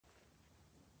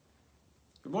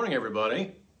Good morning,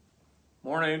 everybody.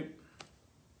 Morning.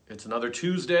 It's another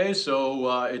Tuesday,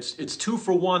 so it's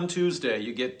 2-for-1 Tuesday.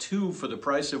 You get two for the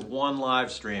price of one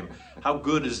live stream. How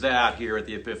good is that here at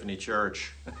the Epiphany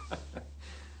Church?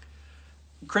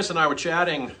 Chris and I were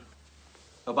chatting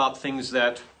about things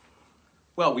that,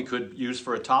 well, we could use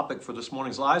for a topic for this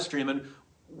morning's live stream, and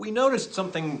we noticed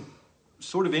something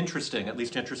sort of interesting, at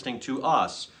least interesting to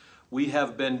us. We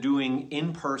have been doing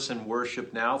in-person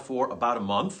worship now for about a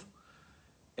month.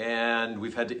 And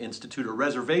we've had to institute a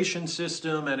reservation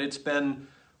system, and it's been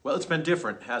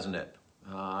different, hasn't it?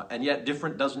 And yet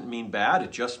different doesn't mean bad,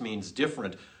 it just means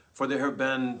different. For there have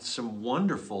been some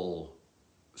wonderful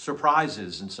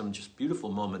surprises and some just beautiful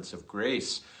moments of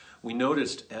grace. We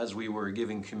noticed as we were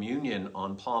giving communion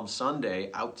on Palm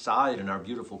Sunday outside in our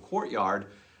beautiful courtyard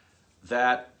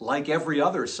that, like every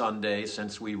other Sunday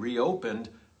since we reopened,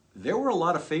 there were a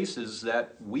lot of faces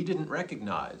that we didn't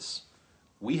recognize.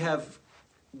 We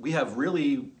have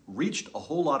really reached a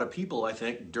whole lot of people, I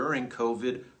think, during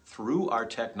COVID through our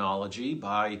technology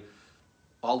by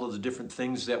all of the different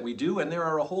things that we do. And there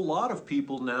are a whole lot of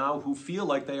people now who feel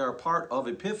like they are part of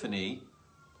Epiphany,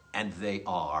 and they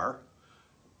are,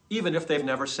 even if they've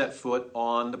never set foot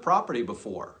on the property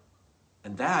before.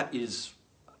 And that is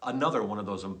another one of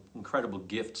those incredible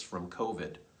gifts from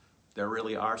COVID. There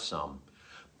really are some.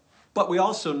 But we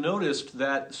also noticed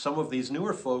that some of these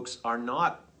newer folks are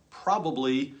not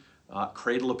probably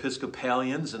cradle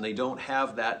Episcopalians, and they don't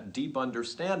have that deep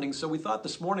understanding. So we thought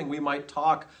this morning we might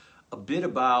talk a bit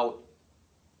about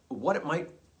what it might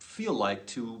feel like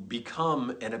to become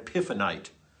an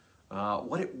Epiphanite,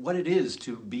 what it is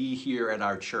to be here at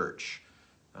our church.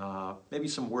 Maybe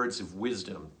some words of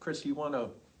wisdom. Chris, you want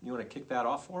to kick that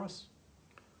off for us?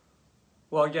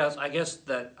 Well, yes, I guess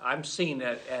that I'm seeing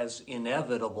it as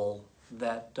inevitable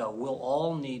that we'll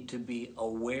all need to be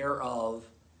aware of,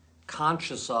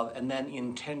 conscious of, and then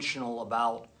intentional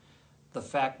about the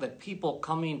fact that people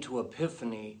coming to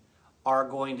Epiphany are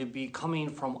going to be coming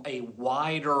from a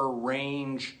wider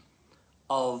range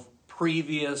of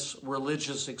previous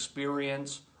religious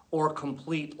experience or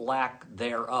complete lack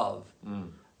thereof.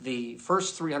 The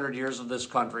first 300 years of this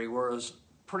country was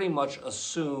pretty much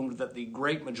assumed that the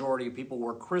great majority of people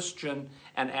were Christian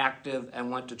and active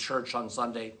and went to church on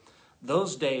Sunday.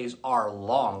 Those days are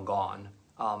long gone.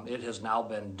 It has now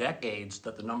been decades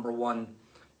that the number one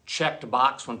checked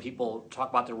box when people talk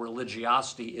about their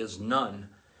religiosity is none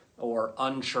or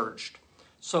unchurched.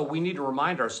 So we need to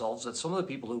remind ourselves that some of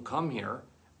the people who come here,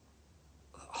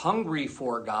 hungry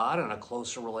for God and a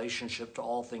closer relationship to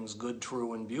all things good,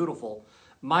 true, and beautiful,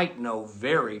 might know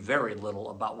very, very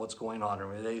little about what's going on. I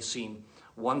mean, they've seen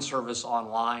one service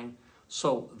online.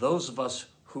 So those of us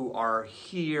who are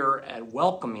here and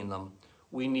welcoming them,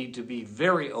 we need to be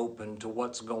very open to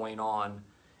what's going on,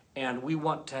 and we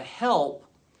want to help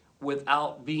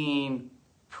without being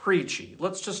preachy.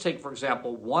 Let's just take, for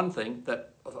example, one thing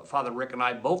that Father Rick and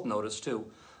I both noticed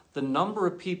too. The number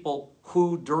of people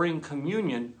who during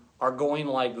communion are going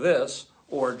like this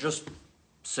or just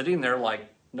sitting there like,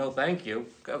 no thank you,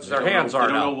 because their hands are out.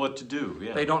 They don't know what to do.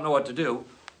 Yeah. They don't know what to do.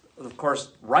 Of course,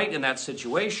 right in that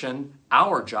situation,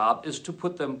 our job is to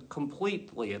put them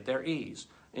completely at their ease.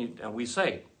 And we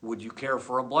say, would you care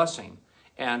for a blessing?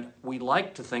 And we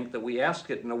like to think that we ask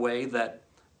it in a way that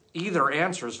either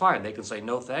answer is fine. They can say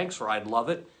no thanks or I'd love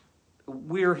it.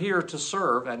 We're here to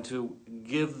serve and to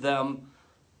give them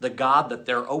the God that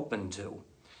they're open to.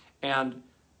 And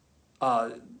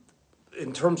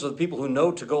in terms of people who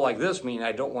know to go like this, meaning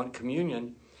I don't want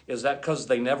communion, is that because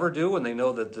they never do and they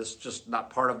know that this is just not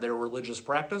part of their religious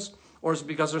practice? Or is it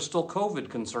because they're still COVID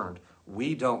concerned?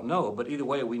 We don't know, but either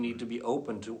way, we need to be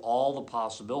open to all the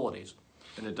possibilities.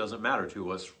 And it doesn't matter to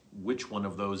us which one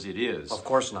of those it is. Of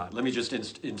course not. Let me just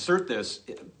insert this.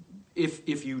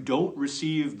 If you don't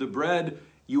receive the bread,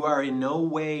 you are in no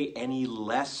way any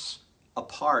less a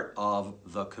part of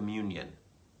the communion.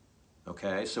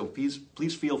 Okay? So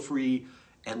please feel free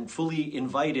and fully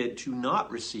invited to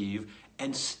not receive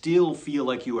and still feel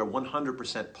like you are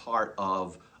 100% part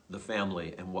of the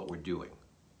family and what we're doing.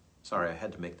 Sorry, I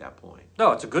had to make that point.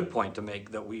 No, it's a good point to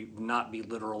make, that we not be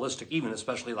literalistic, even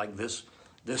especially like this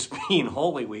being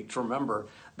Holy Week, to remember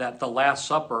that the Last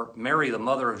Supper, Mary, the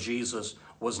mother of Jesus,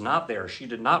 was not there. She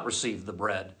did not receive the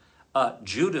bread.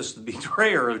 Judas, the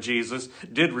betrayer of Jesus,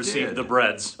 did receive the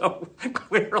bread. So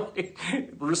clearly,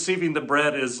 receiving the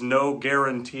bread is no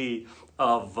guarantee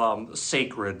of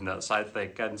sacredness, I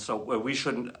think. And so we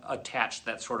shouldn't attach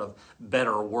that sort of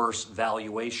better or worse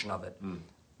valuation of it.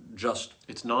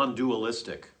 It's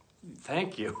non-dualistic.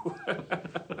 Thank you.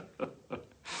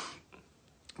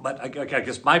 But I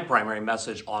guess my primary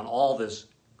message on all this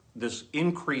this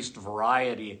increased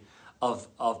variety of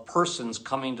persons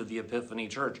coming to the Epiphany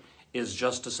Church is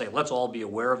just to say, let's all be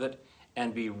aware of it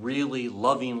and be really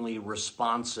lovingly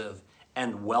responsive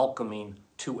and welcoming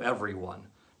to everyone.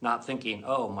 Not thinking,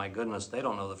 oh my goodness, they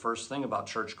don't know the first thing about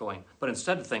church going, but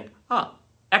instead to think,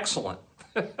 excellent.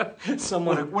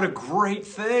 What a great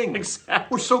thing. Exactly.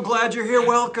 We're so glad you're here.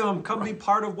 Welcome. Come be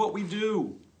part of what we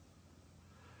do.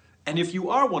 And if you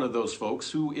are one of those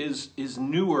folks who is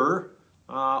newer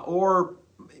or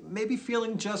maybe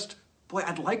feeling just, boy,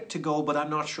 I'd like to go, but I'm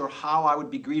not sure how I would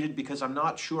be greeted because I'm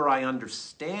not sure I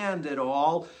understand it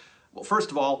all. Well, first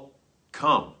of all,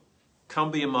 come. Come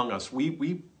be among us.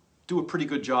 We do a pretty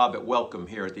good job at welcome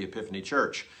here at the Epiphany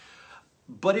Church.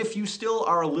 But if you still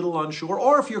are a little unsure,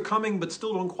 or if you're coming but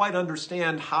still don't quite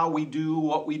understand how we do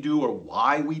what we do or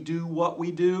why we do what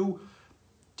we do,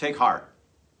 take heart.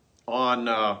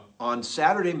 On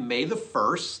Saturday, May the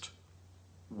 1st,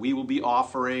 we will be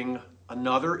offering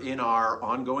another in our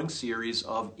ongoing series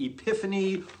of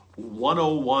Epiphany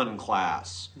 101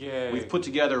 class. Yay. We've put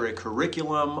together a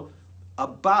curriculum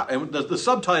about, and the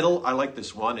subtitle, I like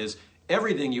this one, is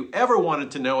Everything You Ever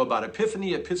Wanted to Know About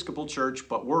Epiphany Episcopal Church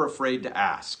But Were Afraid to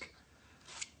Ask.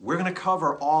 We're going to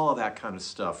cover all of that kind of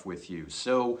stuff with you.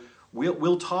 So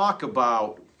we'll talk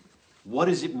about what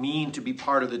does it mean to be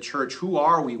part of the church? Who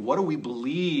are we? What do we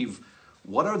believe?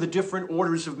 What are the different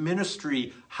orders of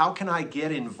ministry? How can I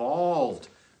get involved?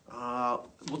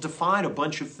 We'll define a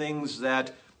bunch of things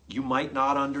that you might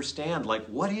not understand, like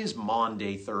what is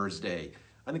Maundy Thursday?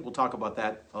 I think we'll talk about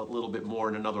that a little bit more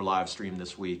in another live stream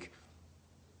this week.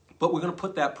 But we're going to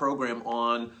put that program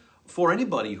on for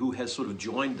anybody who has sort of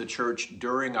joined the church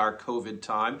during our COVID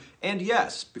time. And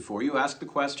yes, before you ask the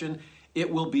question, it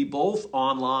will be both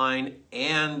online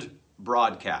and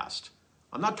broadcast.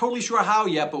 I'm not totally sure how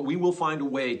yet, but we will find a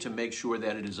way to make sure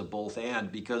that it is a both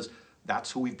and, because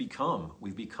that's who we've become.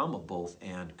 We've become a both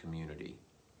and community.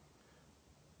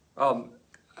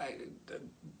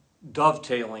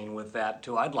 Dovetailing with that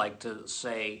too, I'd like to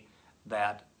say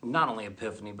that not only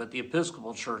Epiphany, but the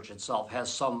Episcopal Church itself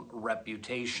has some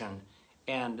reputation,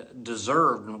 and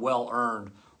deserved and well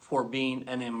earned, for being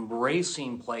an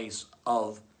embracing place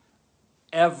of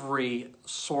every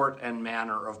sort and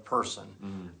manner of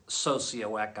person,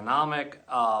 socioeconomic,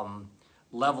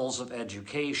 levels of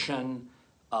education,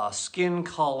 skin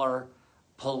color,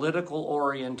 political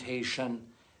orientation.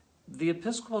 The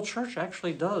Episcopal Church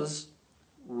actually does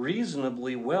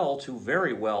reasonably well to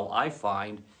very well, I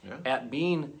find, at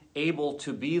being able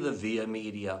to be the via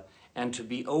media and to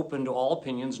be open to all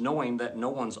opinions, knowing that no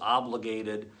one's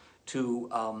obligated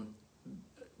to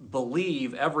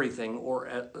believe everything or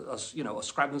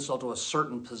ascribe themselves to a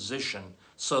certain position,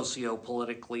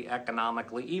 socio-politically,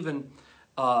 economically, even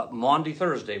Maundy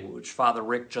Thursday, which Father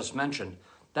Rick just mentioned.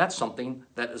 That's something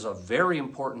that is a very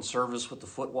important service with the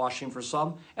foot washing for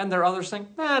some, and there are others think,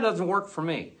 it doesn't work for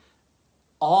me.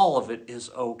 All of it is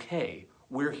okay.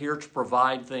 We're here to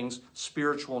provide things,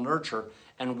 spiritual nurture,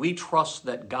 and we trust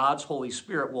that God's Holy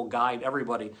Spirit will guide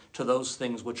everybody to those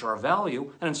things which are of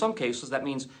value, and in some cases that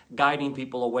means guiding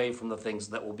people away from the things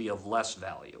that will be of less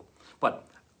value. But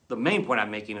the main point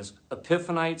I'm making is,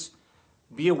 Epiphanites,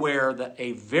 be aware that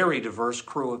a very diverse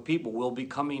crew of people will be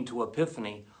coming to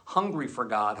Epiphany, hungry for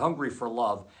God, hungry for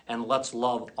love, and let's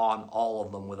love on all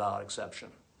of them without exception.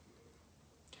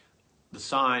 The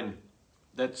sign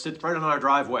that sits right on our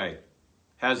driveway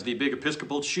has the big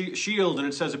Episcopal shield, and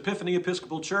it says Epiphany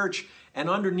Episcopal Church, and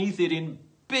underneath it in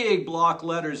big block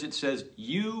letters it says,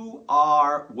 you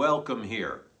are welcome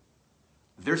here.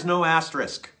 There's no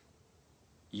asterisk.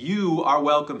 You are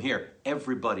welcome here.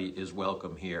 Everybody is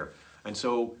welcome here. And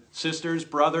so, sisters,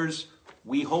 brothers,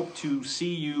 we hope to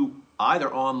see you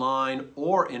either online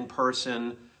or in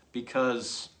person,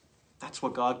 because that's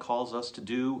what God calls us to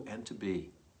do and to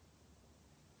be.